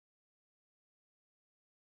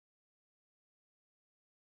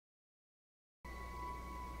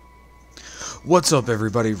What's up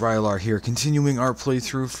everybody, Rylar here, continuing our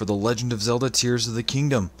playthrough for the Legend of Zelda Tears of the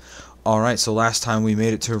Kingdom. Alright, so last time we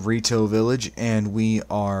made it to Rito village, and we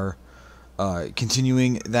are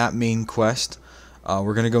continuing that main quest.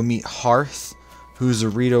 We're going to go meet Hearth, who's a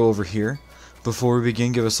Rito over here. Before we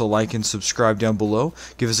begin, give us a like and subscribe down below.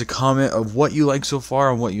 Give us a comment of what you like so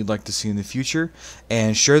far and what you'd like to see in the future.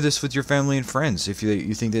 And share this with your family and friends if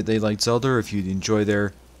you think that they like Zelda, or if you'd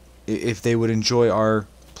enjoy if they would enjoy our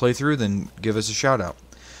playthrough, then give us a shout out.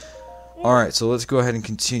 Alright, so let's go ahead and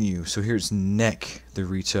continue. So here's Neck, the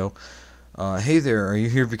Rito. Hey there, are you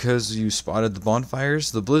here because you spotted the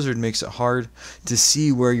bonfires? The blizzard makes it hard to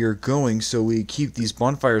see where you're going, so we keep these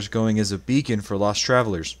bonfires going as a beacon for lost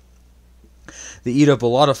travelers. They eat up a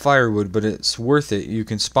lot of firewood, but it's worth it. You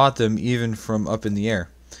can spot them even from up in the air.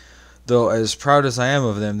 Though as proud as I am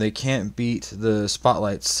of them, they can't beat the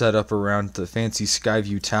spotlights set up around the fancy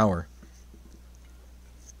Skyview Tower.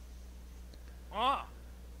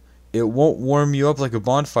 It won't warm you up like a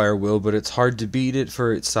bonfire will, but it's hard to beat it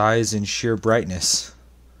for its size and sheer brightness.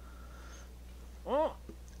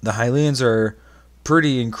 The Hylians are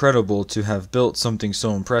pretty incredible to have built something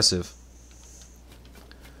so impressive.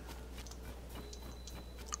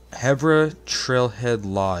 Hebra Trailhead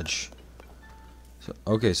Lodge.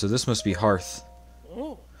 Okay, so this must be Hearth.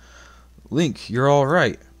 Link, you're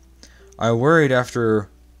alright. I worried after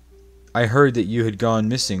I heard that you had gone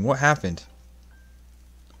missing. What happened?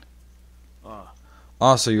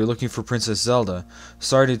 So you're looking for Princess Zelda.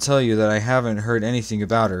 Sorry to tell you that I haven't heard anything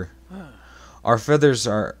about her. Our feathers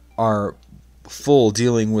are full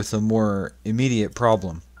dealing with a more immediate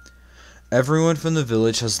problem. Everyone from the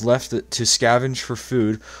village has left to scavenge for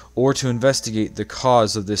food or to investigate the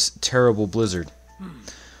cause of this terrible blizzard.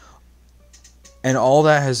 And all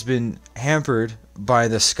that has been hampered by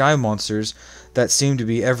the sky monsters that seem to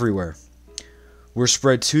be everywhere. We're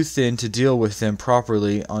spread too thin to deal with them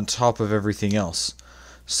properly on top of everything else.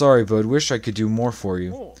 Sorry, bud, wish I could do more for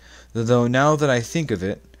you. Though now that I think of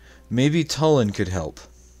it, maybe Tulin could help.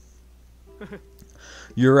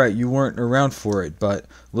 You're right, you weren't around for it, but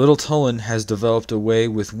little Tulin has developed a way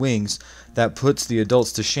with wings that puts the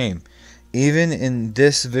adults to shame. Even in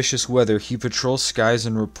this vicious weather, he patrols skies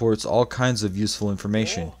and reports all kinds of useful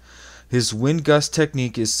information. His wind gust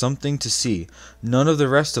technique is something to see. None of the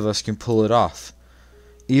rest of us can pull it off.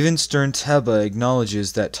 Even stern Teba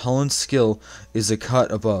acknowledges that Tulin's skill is a cut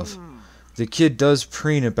above. The kid does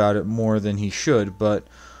preen about it more than he should, but,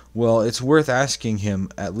 well, it's worth asking him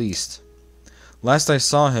at least. Last I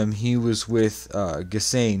saw him, he was with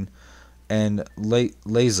Gasain and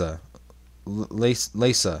Leza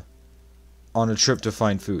on a trip to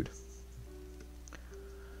find food.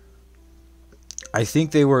 I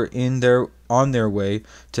think they were on their way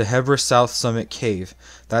to Hebra South Summit Cave.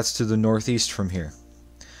 That's to the northeast from here.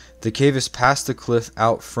 The cave is past the cliff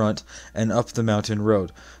out front and up the mountain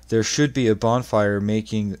road. There should be a bonfire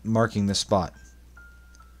marking the spot.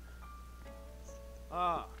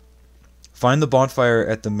 Find the bonfire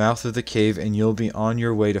at the mouth of the cave and you'll be on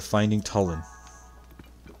your way to finding Tulin.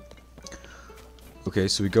 Okay,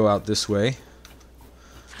 so we go out this way.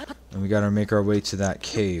 And we gotta make our way to that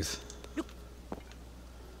cave.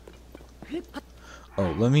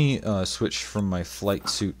 Oh, let me switch from my flight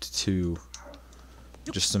suit to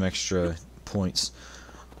just some extra points.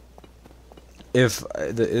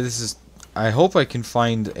 I hope I can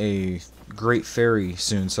find a great fairy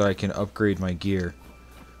soon so I can upgrade my gear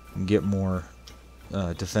and get more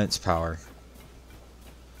defense power.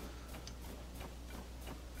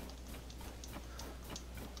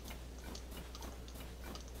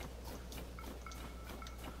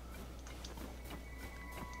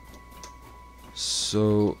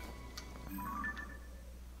 So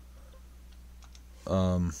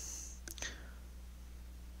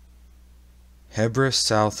Hebra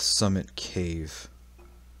South Summit Cave.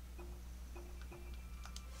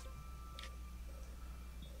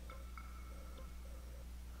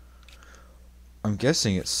 I'm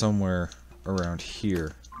guessing it's somewhere around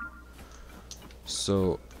here.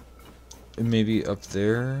 So maybe up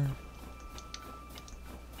there.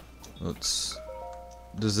 Does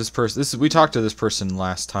this person? We talked to this person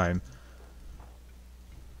last time.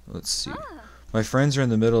 Let's see. My friends are in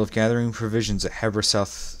the middle of gathering provisions at Hebra South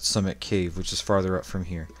Summit Cave, which is farther up from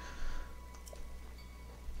here.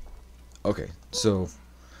 Okay, so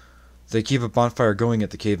they keep a bonfire going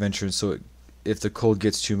at the cave entrance, so if the cold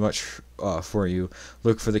gets too much for you,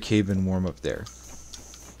 look for the cave and warm up there.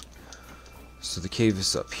 So the cave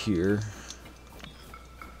is up here.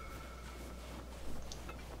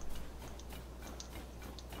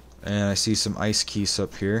 And I see some ice keys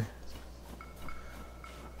up here.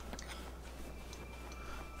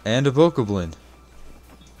 And a bokoblin.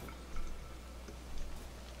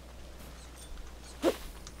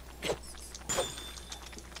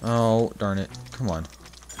 Oh, darn it. Come on.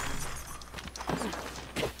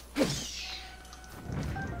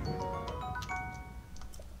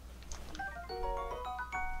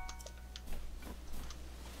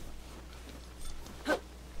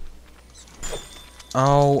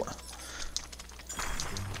 Oh.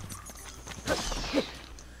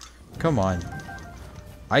 Come on.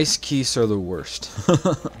 Ice keys are the worst.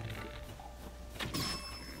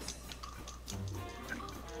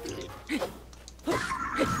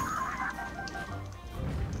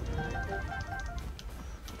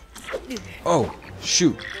 Oh,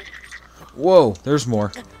 shoot. Whoa, there's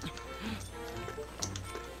more.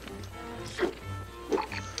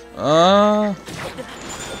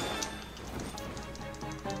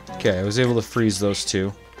 Okay, I was able to freeze those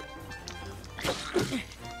two.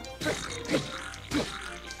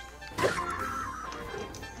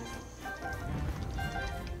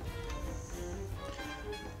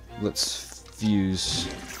 Let's fuse.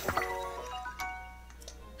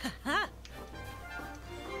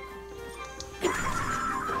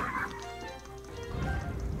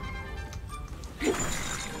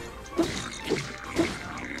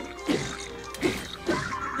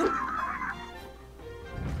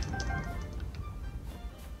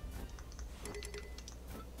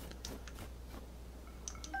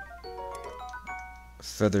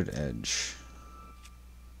 Feathered edge.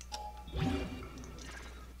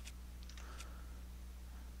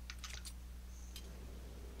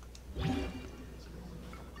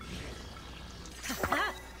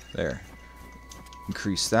 There.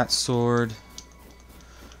 Increase that sword.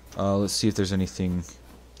 Let's see if there's anything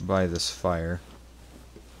by this fire.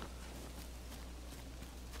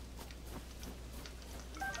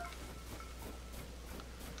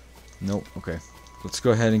 Nope, okay. Let's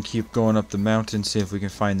go ahead and keep going up the mountain, see if we can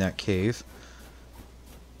find that cave.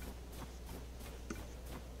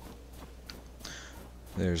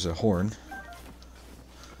 There's a horn.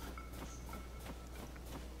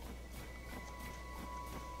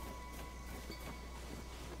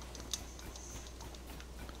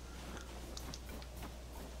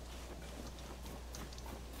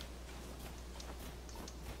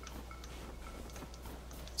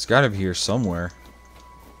 It's gotta be here somewhere.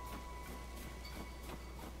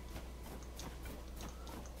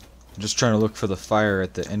 I'm just trying to look for the fire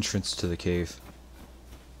at the entrance to the cave.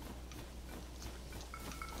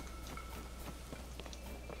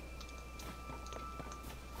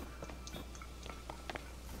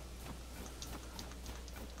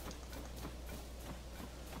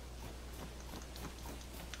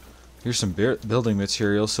 Here's some building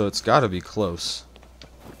material, so it's gotta be close.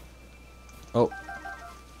 Oh.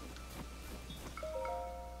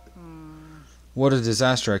 What a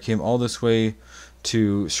disaster. I came all this way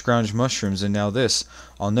to scrounge mushrooms, and now this.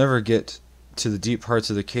 I'll never get to the deep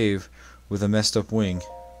parts of the cave with a messed up wing.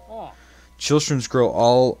 Childshrooms grow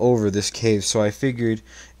all over this cave, so I figured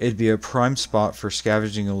it'd be a prime spot for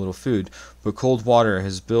scavenging a little food, but cold water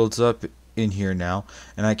has built up in here now,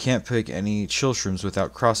 and I can't pick any childshrooms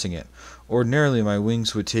without crossing it. Ordinarily my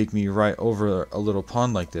wings would take me right over a little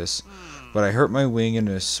pond like this, but I hurt my wing in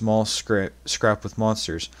a small scrap with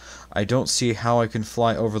monsters. I don't see how I can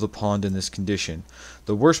fly over the pond in this condition.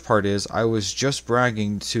 The worst part is, I was just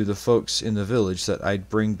bragging to the folks in the village that I'd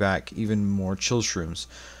bring back even more childshrooms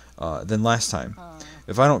than last time.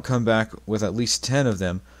 If I don't come back with at least 10 of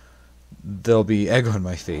them, there'll be egg on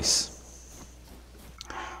my face.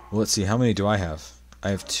 Well, let's see, how many do I have?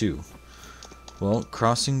 I have 2. Well,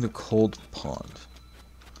 crossing the cold pond.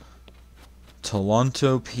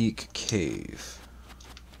 Tolanto Peak Cave.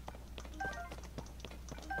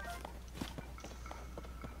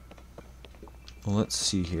 Well, let's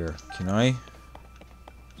see here. Can I?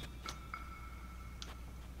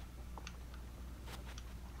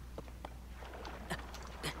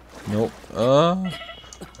 Nope.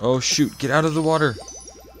 Oh shoot, get out of the water.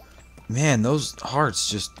 Man, those hearts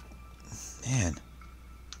just... Man.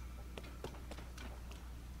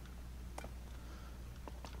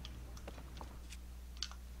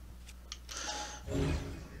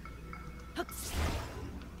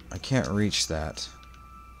 I can't reach that.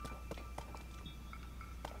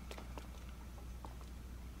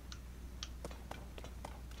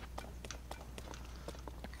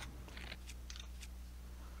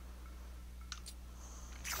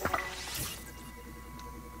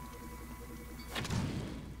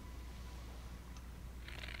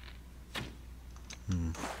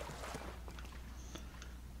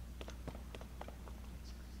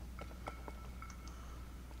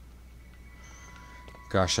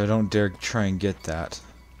 Gosh, I don't dare try and get that.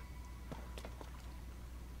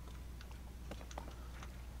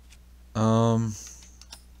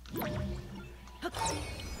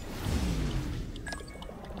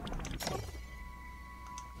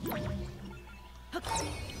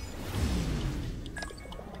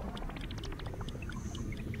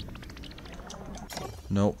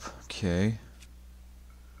 Nope. Okay.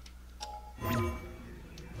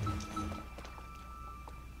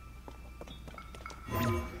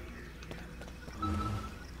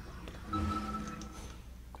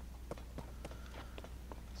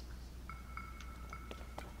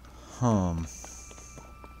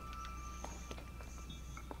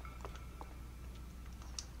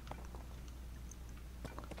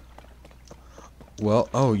 Well,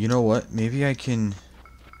 oh, you know what? Maybe I can...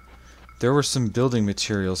 There were some building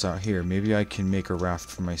materials out here. Maybe I can make a raft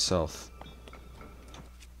for myself.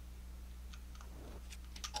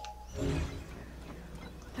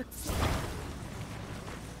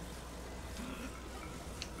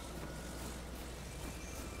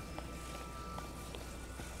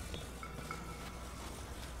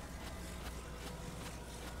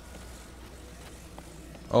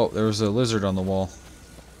 Oh, there was a lizard on the wall.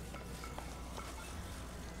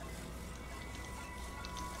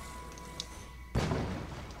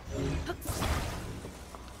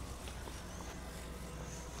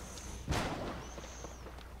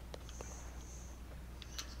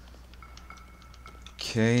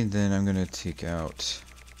 Okay, then I'm gonna take out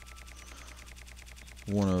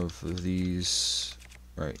one of these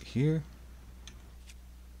right here.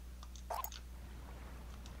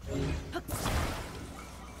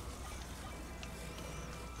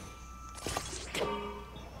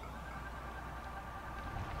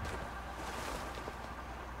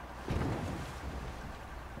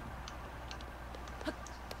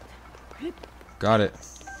 Got it.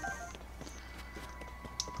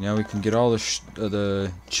 Now we can get all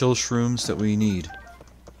the chill shrooms that we need.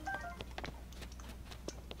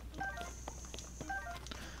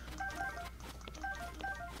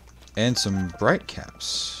 And some bright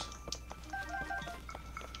caps.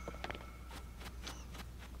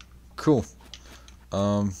 Cool.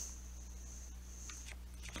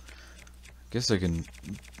 Guess I can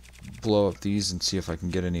blow up these and see if I can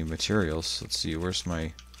get any materials. Let's see, where's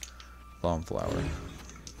my bomb flower?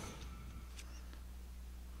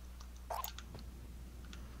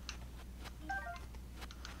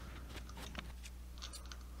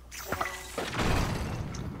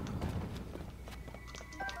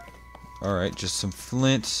 Alright, just some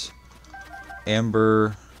flint,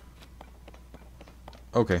 amber.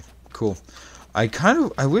 Okay, cool. I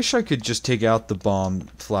wish I could just take out the bomb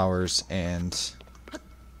flowers and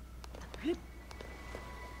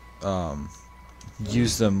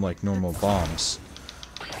use them like normal bombs,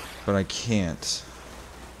 but I can't.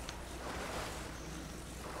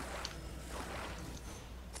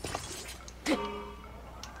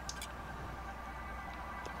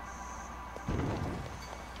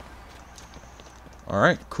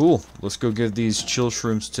 Alright, cool. Let's go give these chill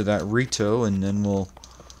shrooms to that Rito, and then we'll...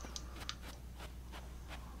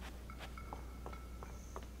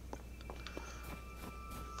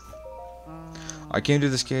 I came to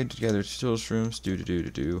this cave to gather chill shrooms. Do.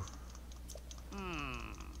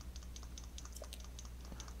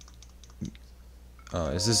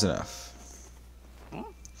 Is this enough?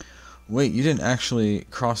 Wait, you didn't actually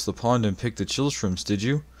cross the pond and pick the chill shrooms, did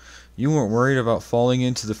you? You weren't worried about falling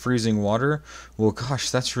into the freezing water? Well, gosh,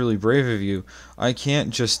 that's really brave of you. I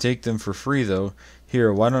can't just take them for free, though.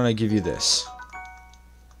 Here, why don't I give you this?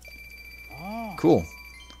 Cool.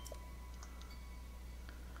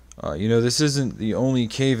 You know, this isn't the only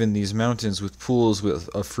cave in these mountains with pools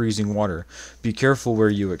of freezing water. Be careful where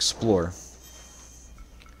you explore.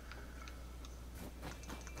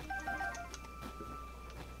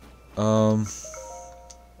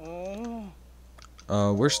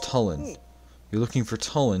 Where's Tulin? You're looking for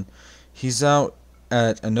Tulin. He's out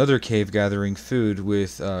at another cave gathering food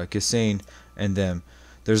with Gisane and them.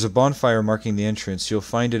 There's a bonfire marking the entrance. You'll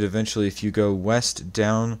find it eventually if you go west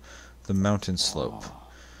down the mountain slope.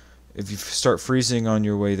 If you start freezing on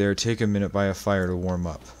your way there, take a minute by a fire to warm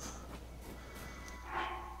up.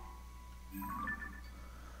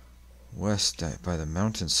 West by the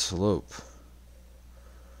mountain slope.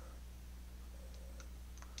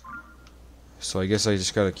 So I guess I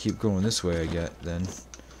just gotta keep going this way, I get then.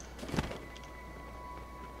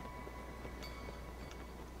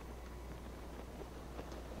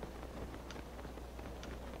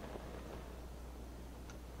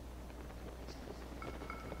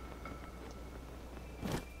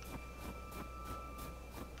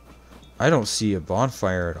 I don't see a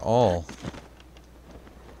bonfire at all.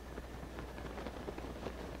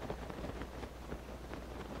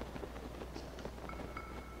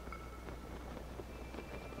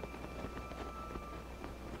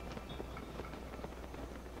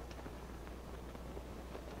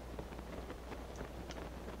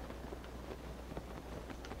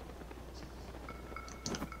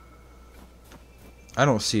 I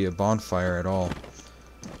don't see a bonfire at all.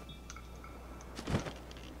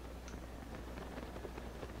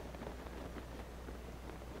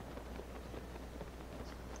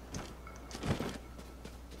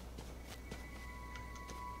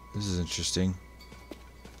 This is interesting.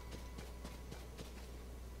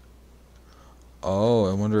 Oh,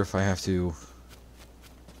 I wonder if I have to...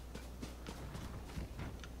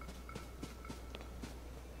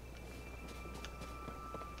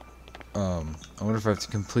 I wonder if I have to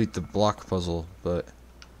complete the block puzzle, but...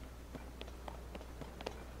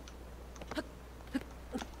 I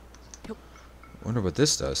wonder what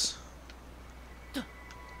this does.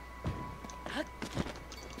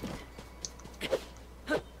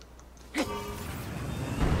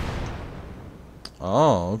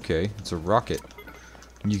 Oh, okay. It's a rocket.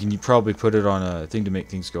 And you can probably put it on a thing to make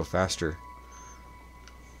things go faster.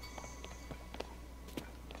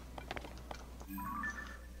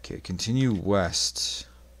 Okay, continue west.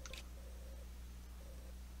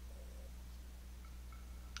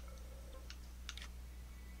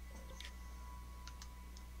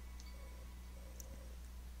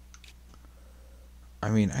 I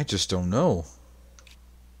mean, I just don't know.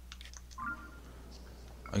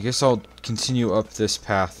 I guess I'll continue up this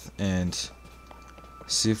path and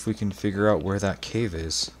see if we can figure out where that cave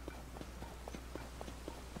is.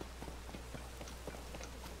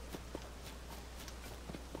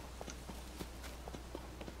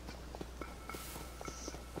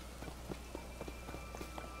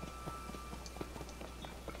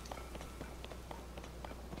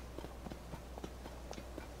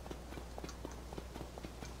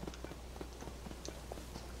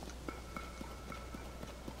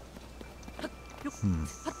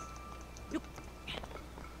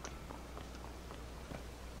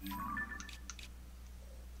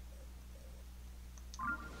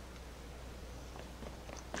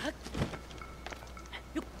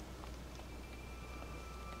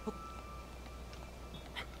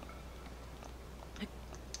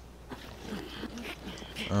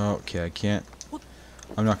 Okay, I can't.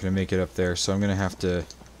 I'm not going to make it up there, so I'm going to have to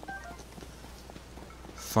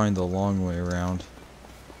find the long way around.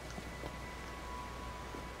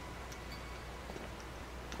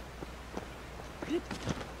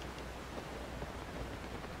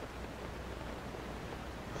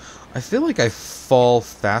 I feel like I fall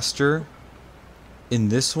faster in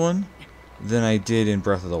this one than I did in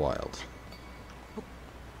Breath of the Wild.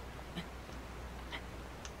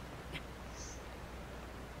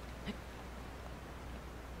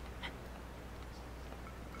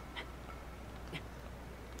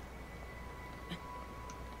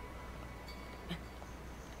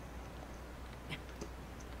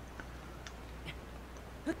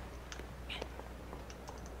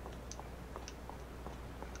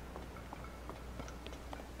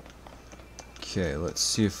 Okay, let's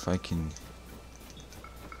see if I can...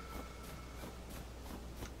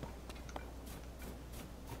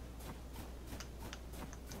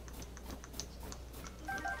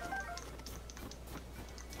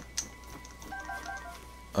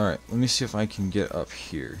 Alright, let me see if I can get up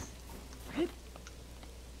here.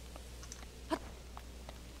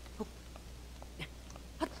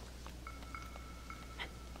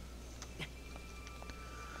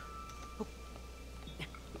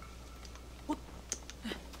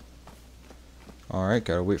 Alright,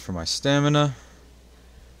 gotta wait for my stamina.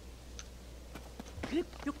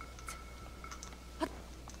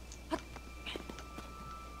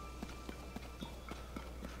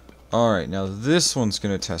 Alright, now this one's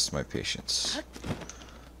gonna test my patience.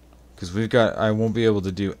 Because I won't be able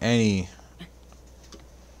to do any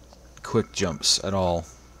quick jumps at all.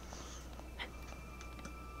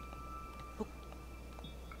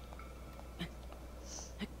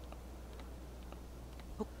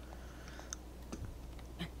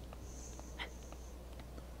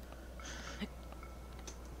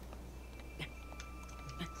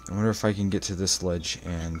 I wonder if I can get to this ledge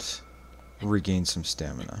and regain some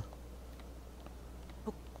stamina.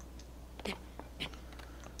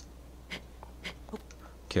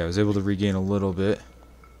 Okay, I was able to regain a little bit.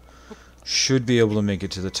 Should be able to make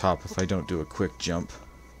it to the top if I don't do a quick jump.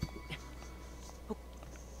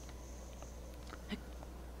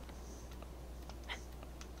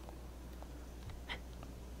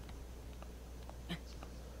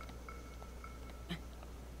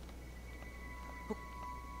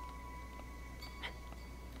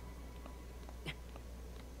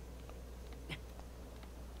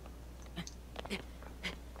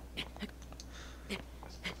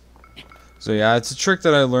 So yeah, it's a trick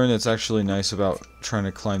that I learned that's actually nice about trying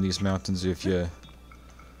to climb these mountains. If you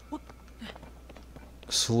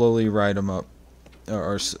slowly ride them up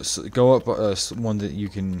or go up one that you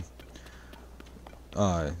can.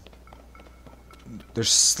 They're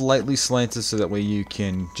slightly slanted so that way you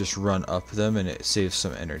can just run up them and it saves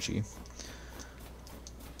some energy.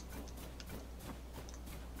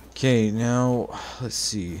 Okay, now let's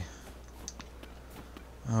see.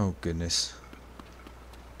 Oh goodness.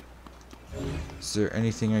 Is there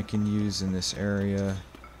anything I can use in this area?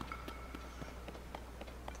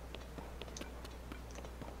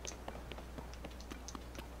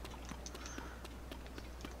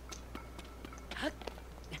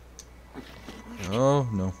 Oh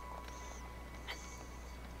no.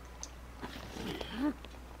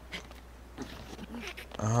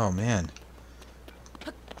 Oh man.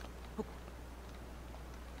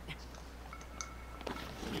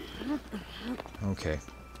 Okay.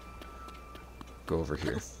 Go over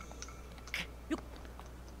here.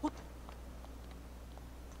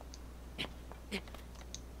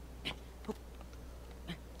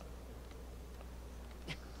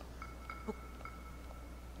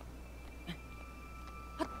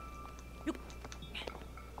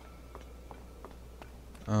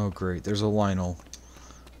 Oh great, there's a Lionel.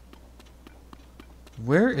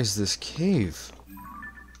 Where is this cave?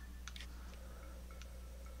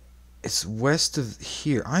 It's west of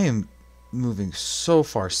here. I am moving so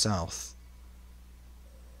far south.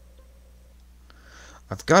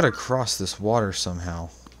 I've got to cross this water somehow.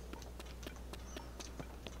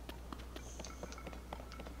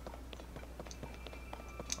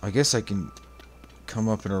 I guess I can come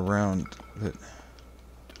up and around, but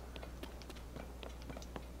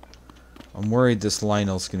I'm worried this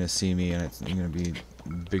Lionel's gonna see me and I'm gonna be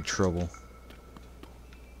in big trouble.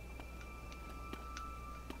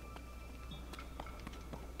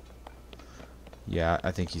 Yeah,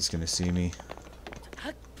 I think he's gonna see me.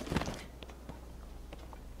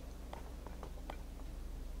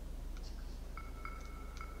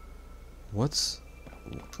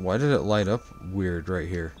 Why did it light up weird right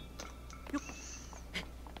here?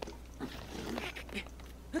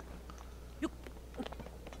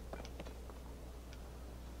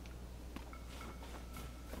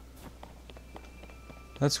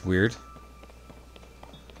 That's weird.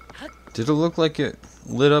 Did it look like it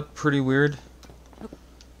lit up pretty weird?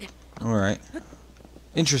 Alright.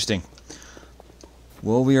 Interesting.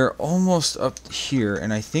 Well, we are almost up here,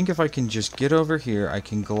 and I think if I can just get over here, I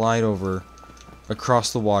can glide over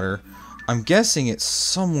across the water. I'm guessing it's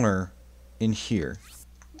somewhere in here.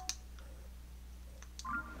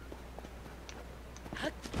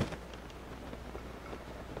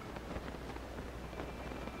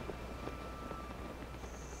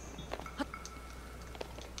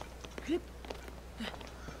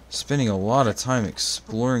 Spending a lot of time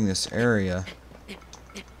exploring this area.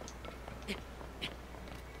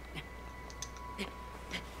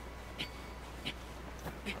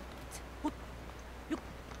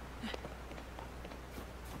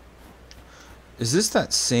 Is this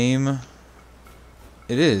that same?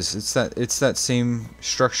 It is. It's that same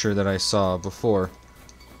structure that I saw before.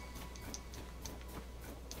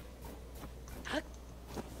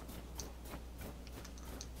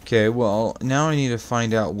 Okay, well, now I need to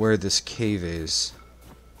find out where this cave is.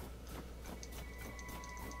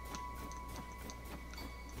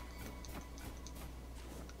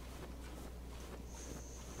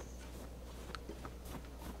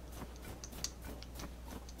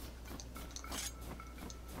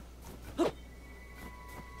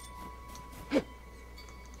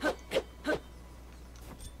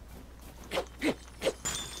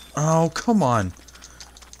 Oh, come on.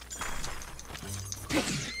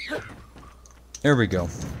 There we go.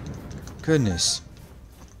 Goodness.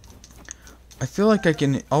 I feel like I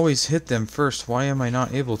can always hit them first. Why am I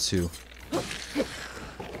not able to?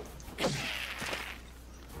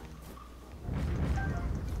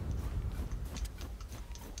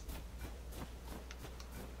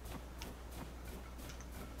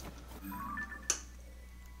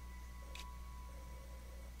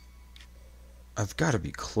 I've got to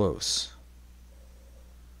be close.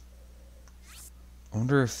 I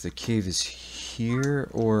wonder if the cave is here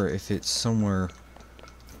or if it's somewhere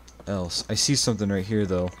else. I see something right here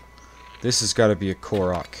though. This has got to be a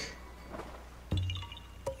Korok.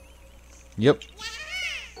 Yep.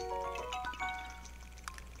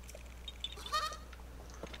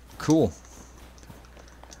 Cool.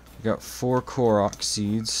 We got 4 Korok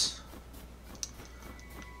seeds.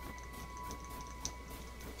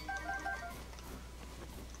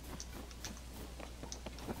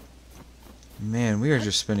 Man, we are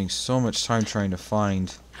just spending so much time trying to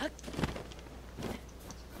find...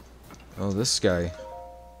 Oh, this guy.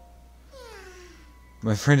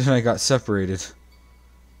 My friend and I got separated.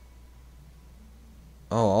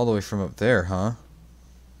 Oh, all the way from up there, huh?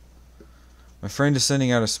 My friend is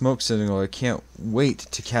sending out a smoke signal. I can't wait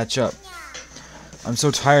to catch up. I'm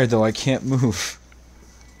so tired, though, I can't move.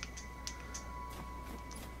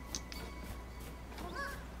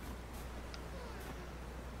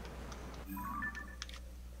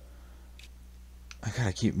 I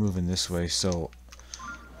gotta keep moving this way, so...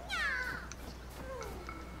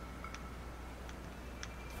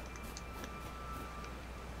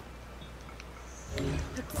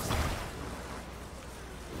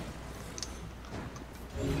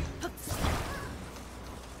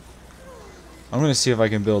 I'm gonna see if I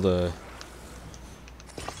can build a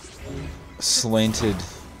slanted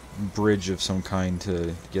bridge of some kind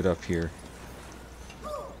to get up here.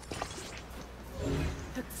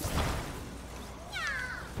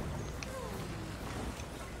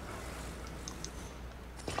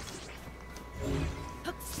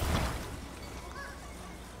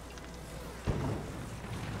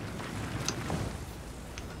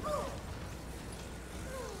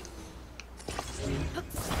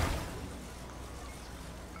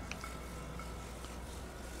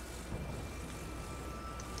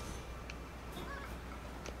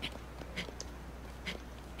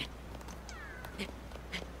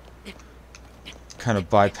 Kind of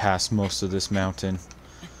bypass most of this mountain.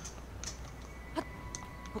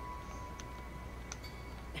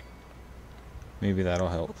 Maybe that'll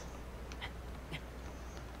help.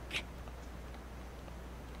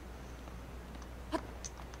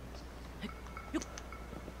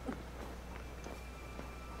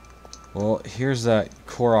 Well, here's that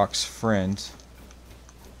Korok's friend.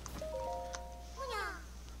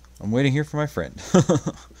 I'm waiting here for my friend.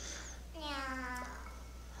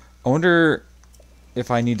 I wonder if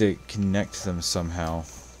I need to connect them somehow.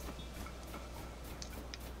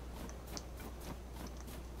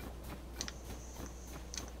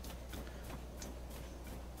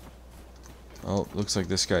 Oh, looks like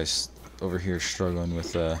this guy's over here struggling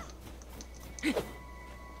with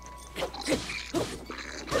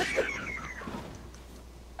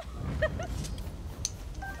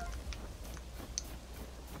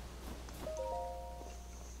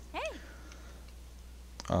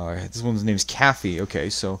this one's name's Caffey. Okay,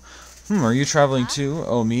 so, are you traveling too?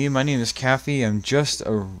 Oh, me? My name is Caffey. I'm just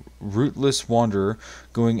a rootless wanderer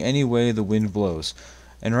going any way the wind blows.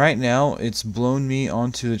 And right now, it's blown me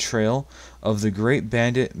onto the trail of the great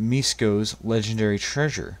bandit Misko's legendary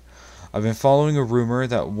treasure. I've been following a rumor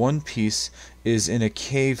that one piece is in a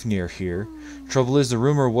cave near here. Trouble is, the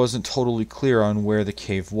rumor wasn't totally clear on where the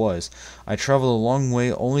cave was. I traveled a long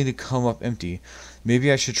way only to come up empty. Maybe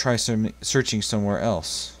I should try searching somewhere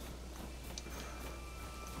else.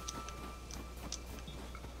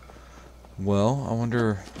 Well, I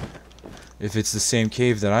wonder if it's the same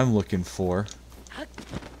cave that I'm looking for.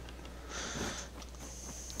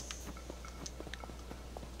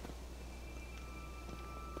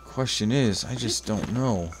 Question is, I just don't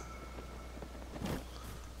know.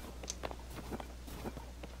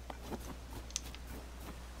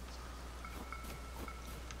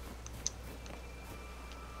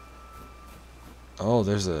 Oh,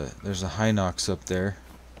 there's a Hinox up there.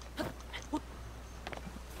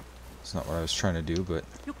 It's not what I was trying to do, but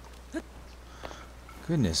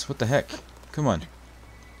goodness, what the heck? Come on.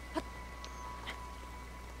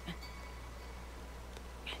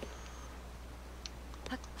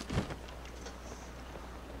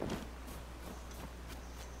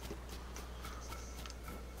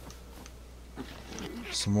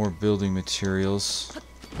 Some more building materials.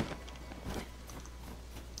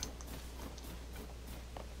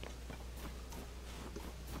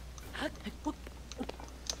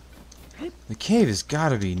 The cave has got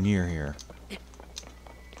to be near here.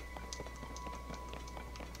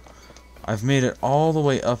 I've made it all the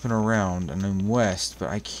way up and around and then west, but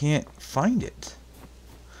I can't find it.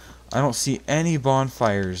 I don't see any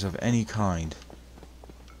bonfires of any kind.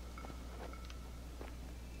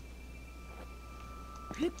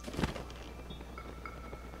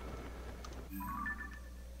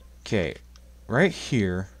 Okay, right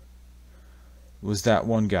here was that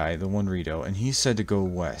one guy, the one Rito, and he said to go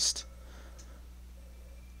west.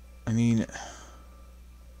 I mean...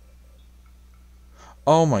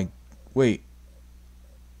 Oh my... Wait.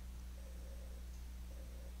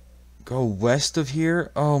 Go west of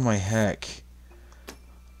here? Oh my heck.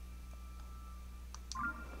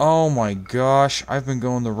 Oh my gosh, I've been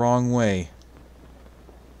going the wrong way.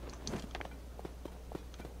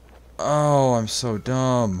 Oh, I'm so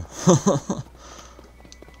dumb.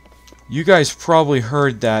 You guys probably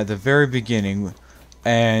heard that at the very beginning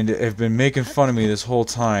and have been making fun of me this whole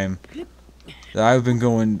time that I've been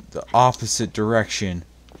going the opposite direction.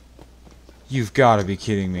 You've got to be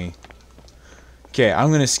kidding me. Okay, I'm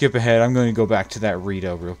going to skip ahead. I'm going to go back to that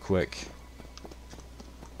Rito real quick.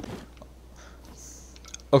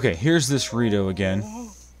 Okay, here's this Rito again.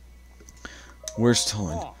 Where's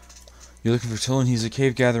Tulin? You're looking for Tulin? He's a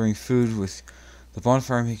cave gathering food with the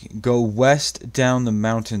bonfire making... Go west down the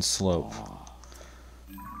mountain slope.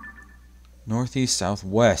 Northeast,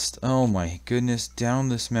 southwest. Oh my goodness, down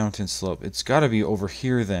this mountain slope. It's gotta be over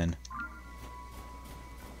here then.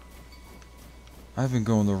 I've been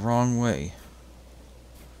going the wrong way.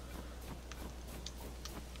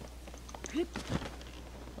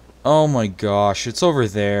 Oh my gosh, it's over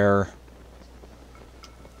there.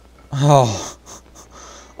 Oh,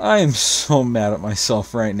 I am so mad at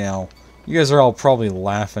myself right now. You guys are all probably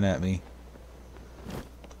laughing at me.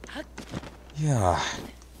 Yeah,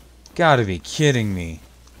 gotta be kidding me.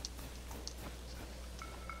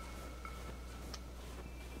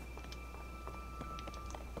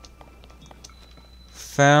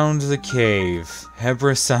 Found the cave.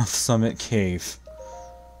 Hebra South Summit Cave.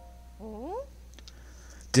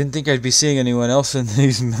 Didn't think I'd be seeing anyone else in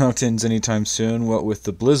these mountains anytime soon, what with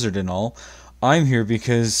the blizzard and all. I'm here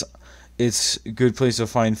because it's a good place to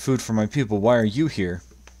find food for my people. Why are you here?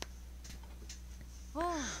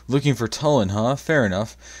 Looking for Tulin, huh? Fair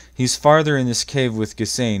enough. He's farther in this cave with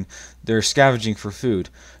Gasain. They're scavenging for food.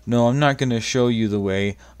 No, I'm not going to show you the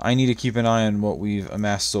way. I need to keep an eye on what we've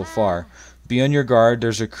amassed so far. Be on your guard.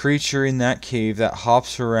 There's a creature in that cave that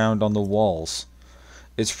hops around on the walls.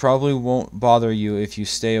 It probably won't bother you if you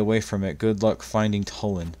stay away from it. Good luck finding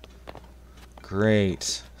Tulin.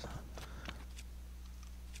 Great.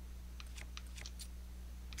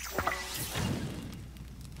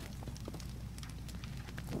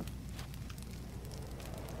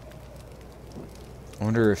 I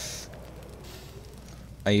wonder if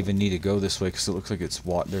I even need to go this way because it looks like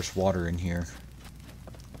there's water in here.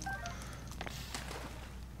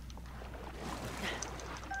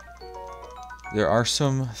 There are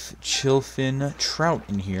some chillfin trout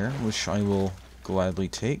in here, which I will gladly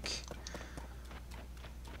take.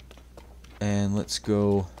 And let's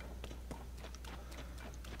go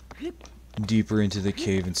deeper into the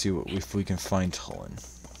cave and see if we can find Tulin.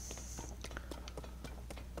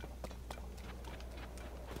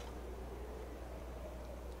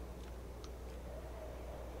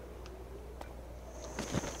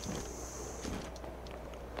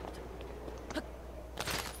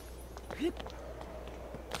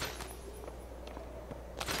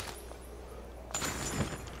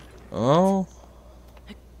 Oh,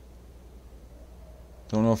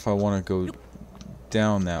 don't know if I want to go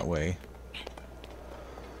down that way.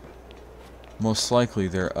 Most likely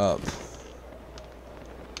they're up.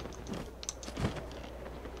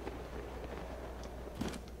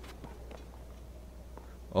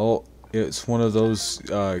 Oh, it's one of those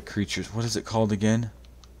creatures. What is it called again?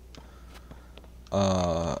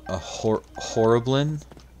 A horriblin?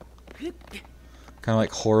 Kind of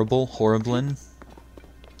like horriblin.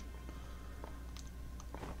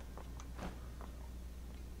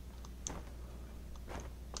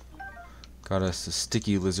 Got us a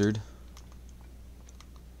sticky lizard.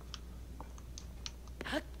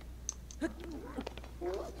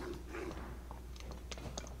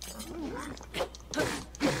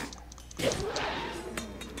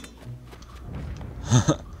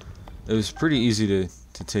 It was pretty easy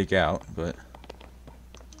to take out, but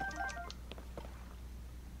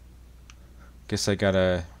guess I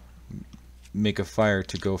gotta make a fire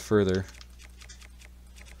to go further.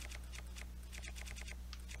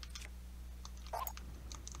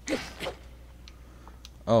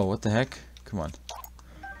 Oh, what the heck? Come on.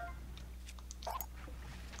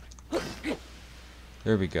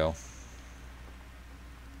 There we go.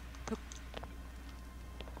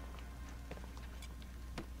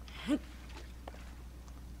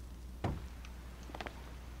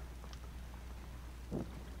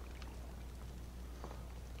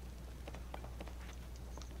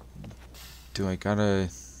 Do I gotta...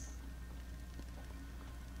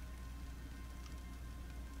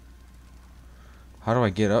 How do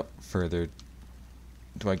I get up further?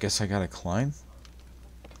 Do I guess I gotta climb?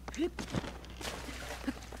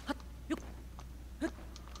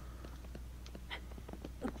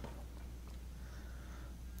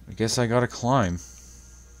 I guess I gotta climb.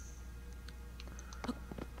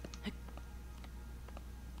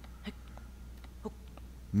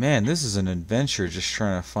 Man, this is an adventure just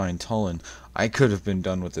trying to find Tulin. I could have been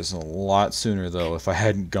done with this a lot sooner though if I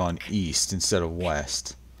hadn't gone east instead of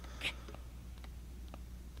west.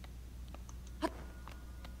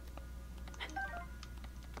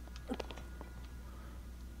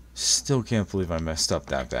 Still can't believe I messed up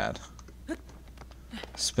that bad.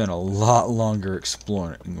 spent a lot longer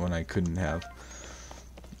exploring when I couldn't have.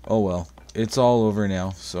 Oh well, it's all over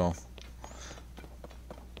now, so.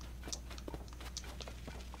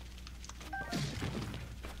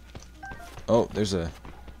 Oh, there's a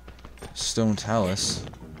stone talus,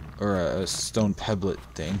 or a stone pebblet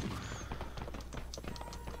thing.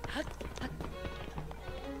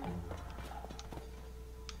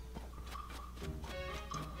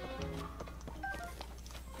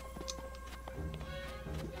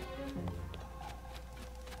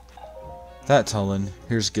 That Tulin.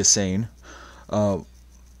 Here's Gassane. What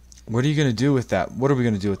are you gonna do with that? What are we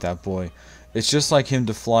gonna do with that boy? It's just like him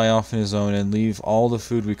to fly off on his own and leave all the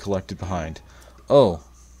food we collected behind. Oh.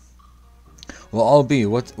 Well, I'll be.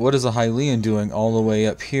 What is a Hylian doing all the way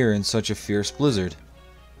up here in such a fierce blizzard?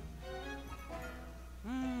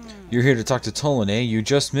 You're here to talk to Tulin, eh? You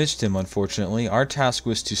just missed him, unfortunately. Our task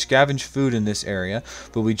was to scavenge food in this area,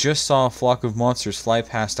 but we just saw a flock of monsters fly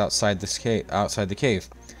past outside the cave.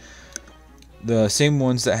 The same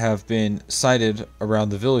ones that have been sighted around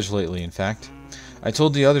the village lately, in fact. I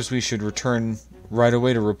told the others we should return right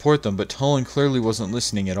away to report them, but Tulin clearly wasn't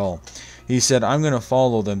listening at all. He said, "I'm going to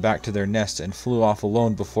follow them back to their nest," and flew off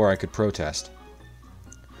alone before I could protest.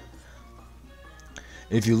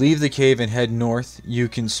 If you leave the cave and head north, you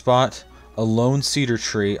can spot a lone cedar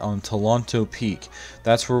tree on Talanto Peak.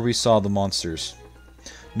 That's where we saw the monsters.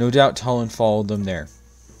 No doubt Tulin followed them there.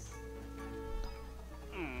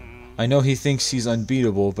 I know he thinks he's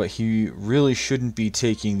unbeatable, but he really shouldn't be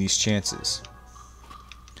taking these chances.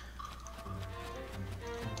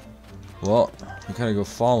 Well, we gotta go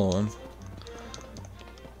follow him.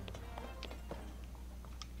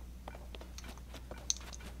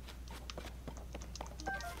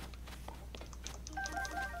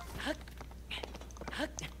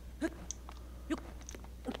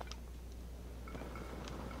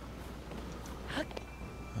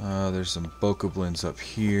 There's some bokoblins up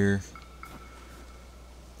here.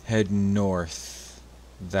 Head north.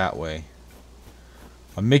 That way.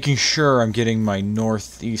 I'm making sure I'm getting my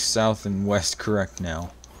north, east, south, and west correct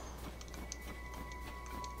now.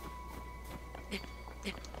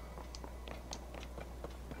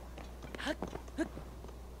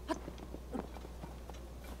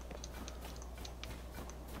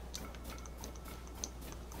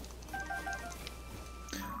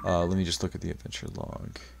 Let me just look at the adventure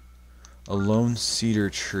log. A lone cedar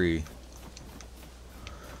tree.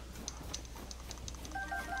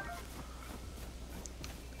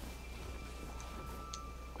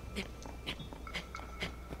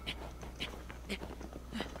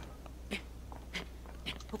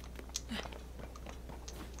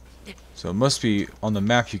 So it must be on the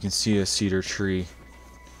map you can see a cedar tree.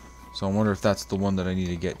 So I wonder if that's the one that I need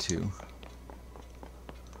to get to.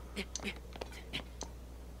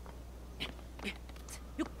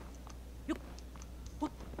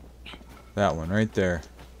 That one right there.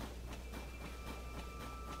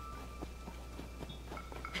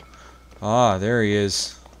 Ah, there he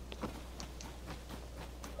is.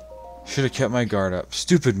 Should have kept my guard up.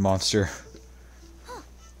 Stupid monster.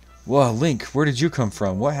 Whoa, Link, where did you come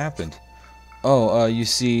from? What happened? Oh, you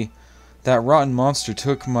see, that rotten monster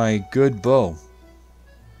took my good bow.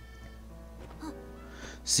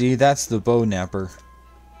 See, that's the bow napper.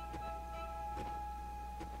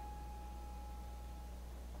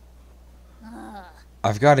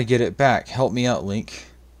 I've got to get it back. Help me out, Link.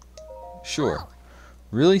 Sure.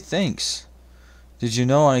 Really? Thanks. Did you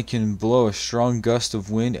know I can blow a strong gust of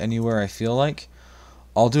wind anywhere I feel like?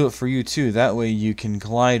 I'll do it for you too. That way you can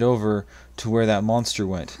glide over to where that monster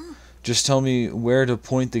went. Just tell me where to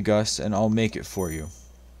point the gust and I'll make it for you.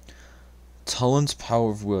 Tulin's power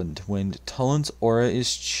of wind. When Tulin's aura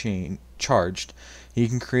is charged, he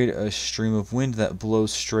can create a stream of wind that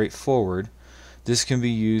blows straight forward. This can be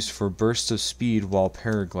used for bursts of speed while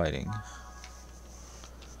paragliding.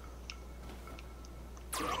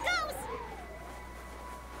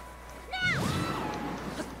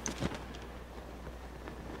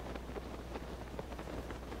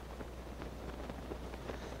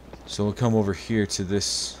 So we'll come over here to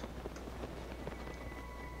this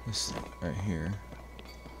right here.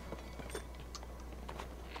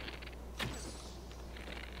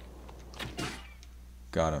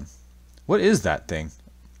 Got him. What is that thing?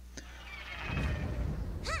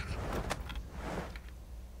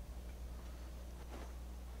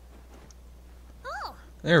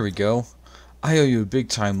 There we go. I owe you a big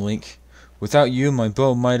time, Link. Without you, my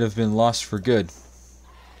bow might have been lost for good.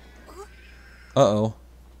 Uh-oh.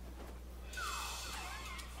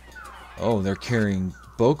 Oh, they're carrying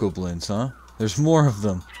bokoblins, huh? There's more of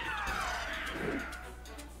them.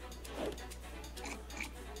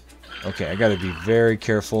 Okay, I gotta be very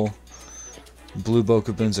careful. Blue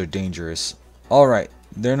Bokobins are dangerous. Alright,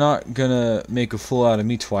 they're not gonna make a fool out of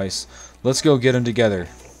me twice. Let's go get them together.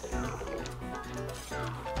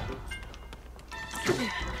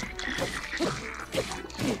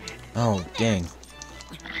 Oh, dang.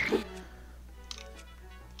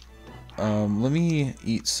 Let me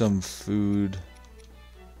eat some food.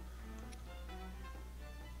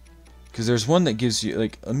 Because there's one that gives you,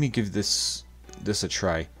 like, let me give this a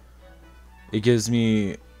try. It gives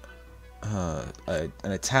me an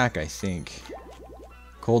attack, I think.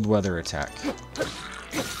 Cold weather attack.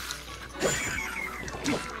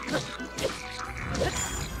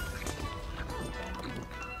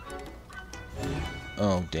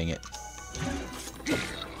 Oh, dang it.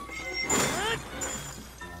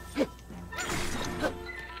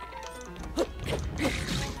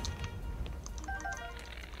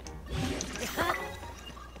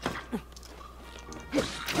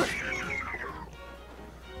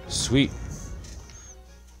 Sweet.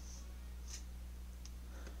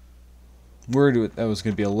 Worried that was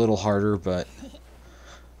going to be a little harder, but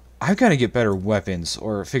I've got to get better weapons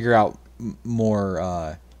or figure out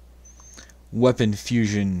more weapon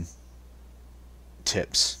fusion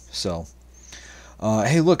tips. So,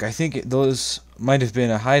 hey, look, I think those might have been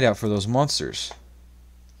a hideout for those monsters.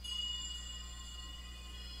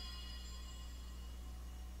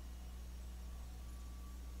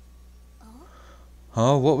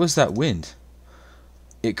 Huh? What was that wind?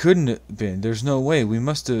 It couldn't have been. There's no way. We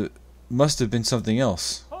must have been something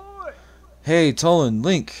else. Hey, Tulin,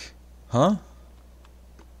 Link. Huh?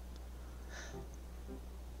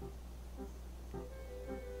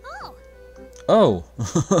 Oh.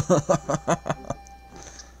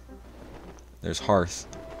 There's Hearth.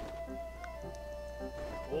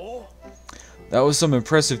 That was some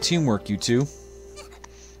impressive teamwork, you two.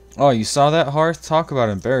 Oh, you saw that, Hearth? Talk about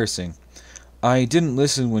embarrassing. I didn't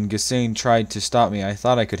listen when Gassane tried to stop me. I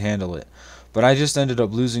thought I could handle it. But I just ended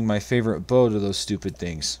up losing my favorite bow to those stupid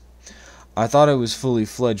things. I thought I was fully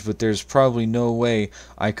fledged, but there's probably no way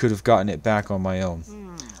I could have gotten it back on my own.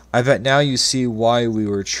 I bet now you see why we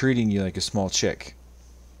were treating you like a small chick.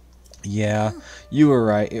 Yeah, you were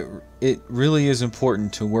right. It really is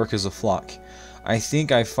important to work as a flock. I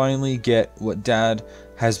think I finally get what Dad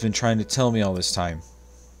has been trying to tell me all this time.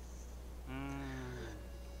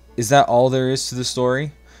 Is that all there is to the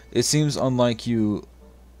story? It seems unlike you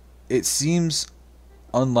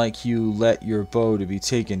let your bow to be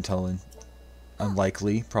taken, Tulin.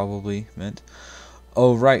 Unlikely, probably meant.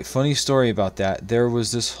 Oh, right, funny story about that. There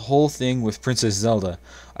was this whole thing with Princess Zelda.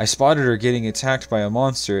 I spotted her getting attacked by a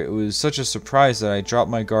monster. It was such a surprise that I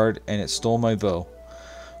dropped my guard and it stole my bow.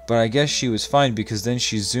 But I guess she was fine because then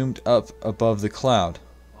she zoomed up above the cloud.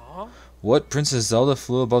 What? Princess Zelda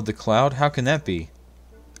flew above the cloud? How can that be?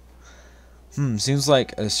 Seems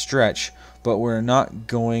like a stretch, but we're not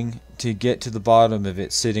going to get to the bottom of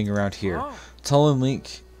it sitting around here. Tulin,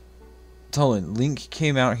 Link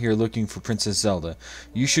came out here looking for Princess Zelda.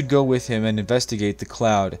 You should go with him and investigate the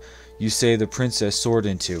cloud you say the princess soared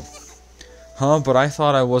into. Huh, but I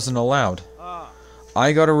thought I wasn't allowed.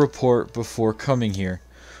 I got a report before coming here.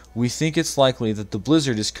 We think it's likely that the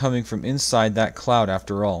blizzard is coming from inside that cloud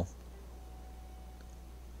after all.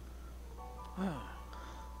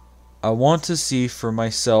 I want to see for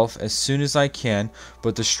myself as soon as I can,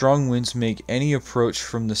 but the strong winds make any approach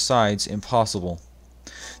from the sides impossible.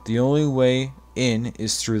 The only way in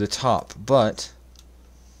is through the top, but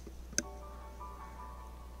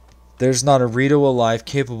there's not a Rito alive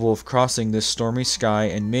capable of crossing this stormy sky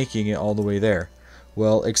and making it all the way there.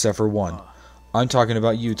 Well, except for one. I'm talking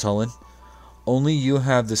about you, Tulin. Only you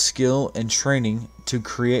have the skill and training to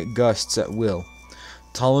create gusts at will.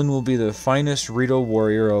 Tulin will be the finest Rito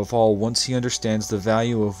warrior of all once he understands the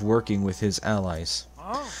value of working with his allies.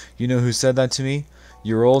 You know who said that to me?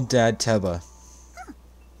 Your old dad, Teba.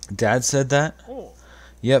 Dad said that?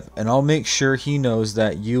 Yep, and I'll make sure he knows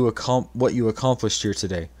that what you accomplished here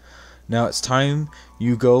today. Now it's time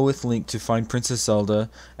you go with Link to find Princess Zelda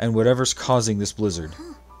and whatever's causing this blizzard.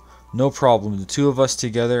 No problem, the two of us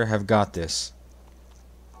together have got this.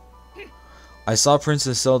 I saw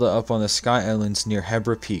Princess Zelda up on the Sky Islands near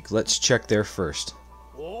Hebra Peak. Let's check there first.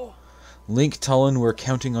 Link, Tulin, we're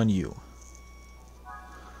counting on you.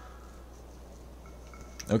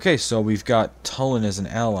 Okay, so we've got Tulin as an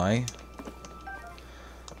ally.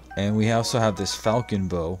 And we also have this falcon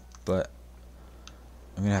bow, but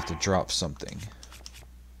I'm going to have to drop something.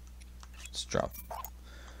 Let's drop.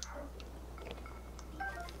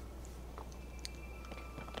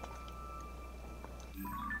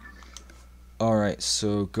 Alright,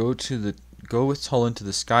 so go Go with Tulin to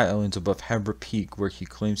the Sky Islands above Hebra Peak, where he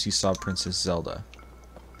claims he saw Princess Zelda.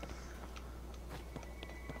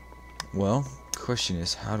 Well, question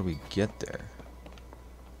is, how do we get there?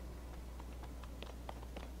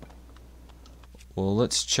 Well,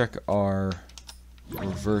 let's check our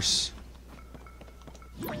reverse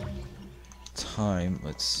time.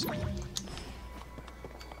 Let's see.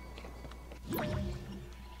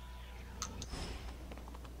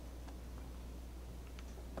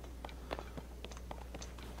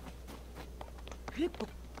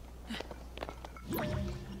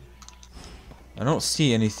 I don't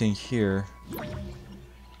see anything here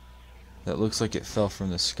that looks like it fell from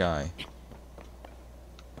the sky.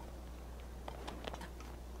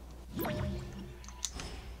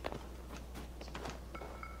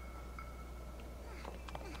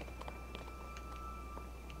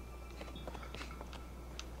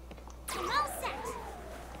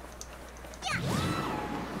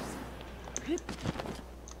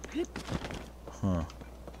 Huh.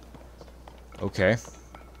 Okay.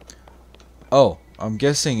 Oh, I'm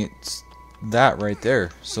guessing it's that right there.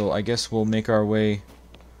 So I guess we'll make our way...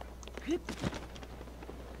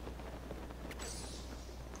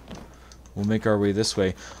 We'll make our way this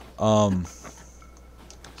way. So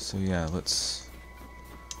yeah, let's...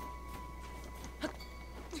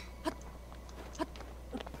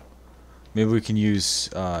 Maybe we can use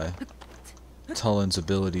Tulin's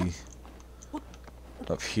ability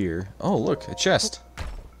up here. Oh, look, a chest.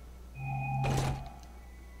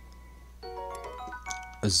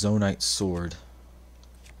 A Zonite sword.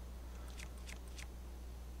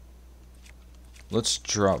 Let's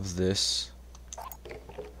drop this,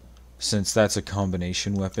 since that's a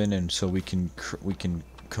combination weapon, and so we can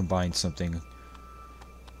combine something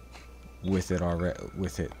with it already.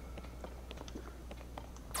 With it.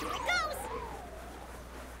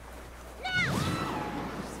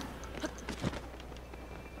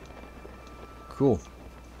 Cool.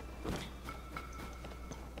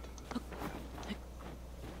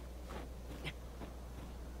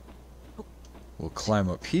 We'll climb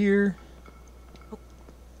up here.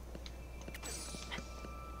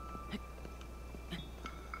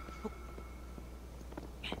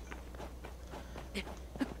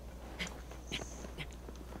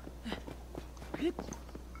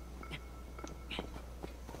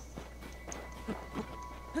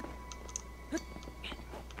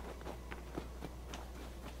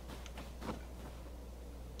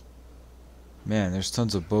 Man, there's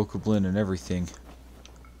tons of bokoblin and everything.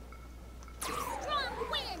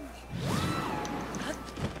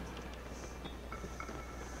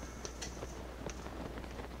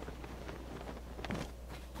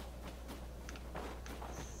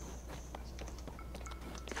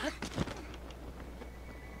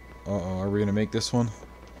 Uh-oh, are we gonna make this one?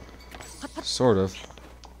 Sort of.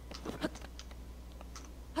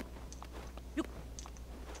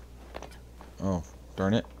 Oh,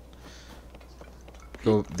 darn it.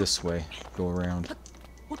 Go this way. Go around.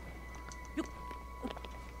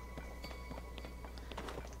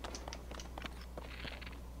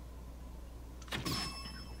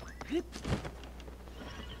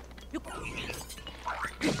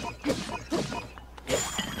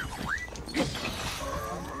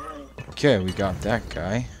 Okay, we got that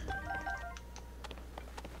guy.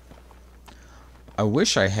 I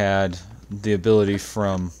wish I had the ability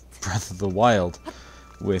from Breath of the Wild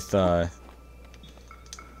with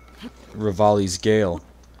Rivali's Gale.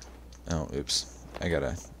 Oh, oops. I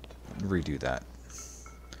gotta redo that.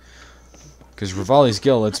 Because Rivali's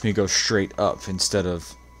Gale lets me go straight up instead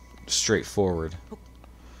of straight forward.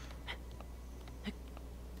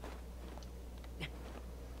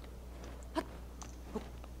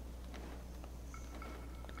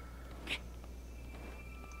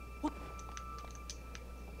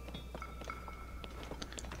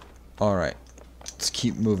 Alright, let's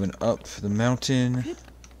keep moving up the mountain.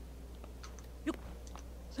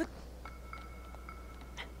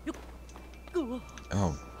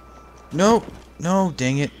 Oh. No! No,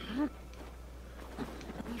 dang it.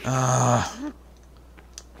 How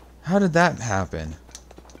did that happen?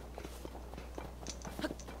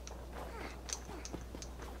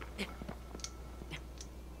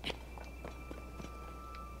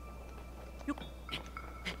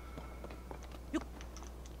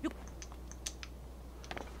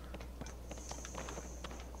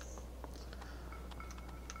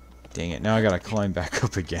 Dang it, now I gotta climb back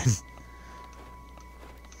up again.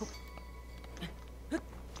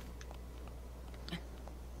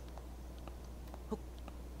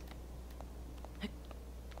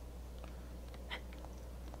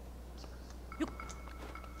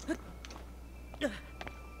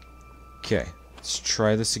 Okay, let's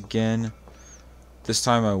try this again. This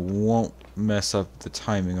time I won't mess up the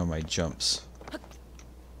timing on my jumps.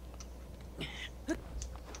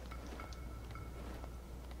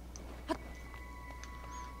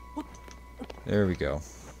 There we go.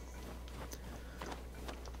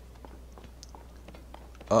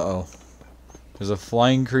 Uh-oh. There's a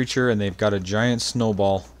flying creature and they've got a giant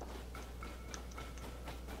snowball.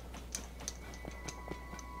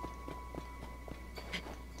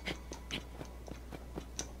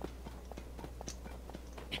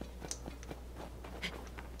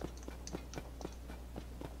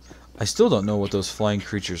 I still don't know what those flying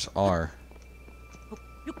creatures are.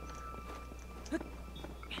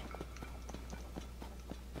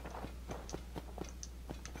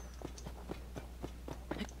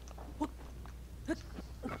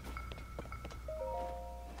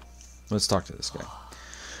 Let's talk to this guy.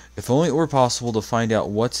 If only it were possible to find out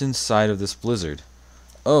what's inside of this blizzard.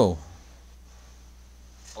 Oh.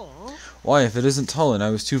 Why, if it isn't Tulin, I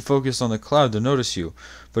was too focused on the cloud to notice you.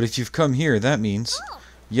 But if you've come here, that means...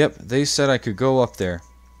 Yep, they said I could go up there.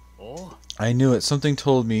 I knew it. Something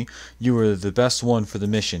told me you were the best one for the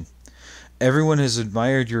mission. Everyone has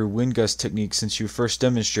admired your wind gust technique since you first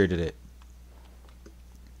demonstrated it.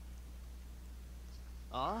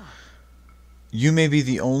 You may be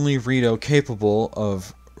the only Rito capable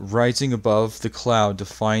of rising above the cloud to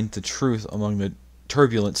find the truth among the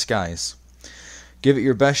turbulent skies. Give it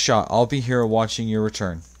your best shot. I'll be here watching your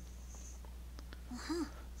return.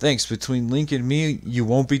 Thanks. Between Link and me, you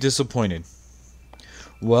won't be disappointed.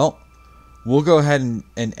 Well, we'll go ahead and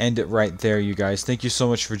end it right there, you guys. Thank you so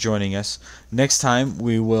much for joining us. Next time,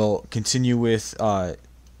 we will continue with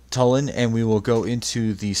Tulin, and we will go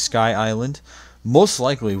into the Sky Island. Most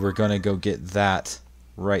likely, we're going to go get that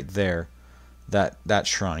right there, that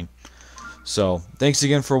shrine. So, thanks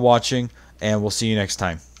again for watching, and we'll see you next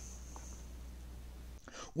time.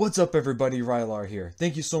 What's up, everybody? Rylar here.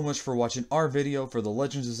 Thank you so much for watching our video for the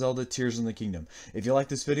Legend of Zelda Tears in the Kingdom. If you like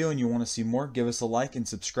this video and you want to see more, give us a like and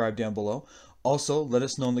subscribe down below. Also, let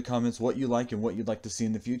us know in the comments what you like and what you'd like to see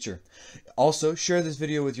in the future. Also, share this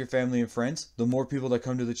video with your family and friends. The more people that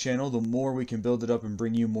come to the channel, the more we can build it up and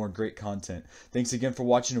bring you more great content. Thanks again for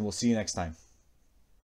watching, and we'll see you next time.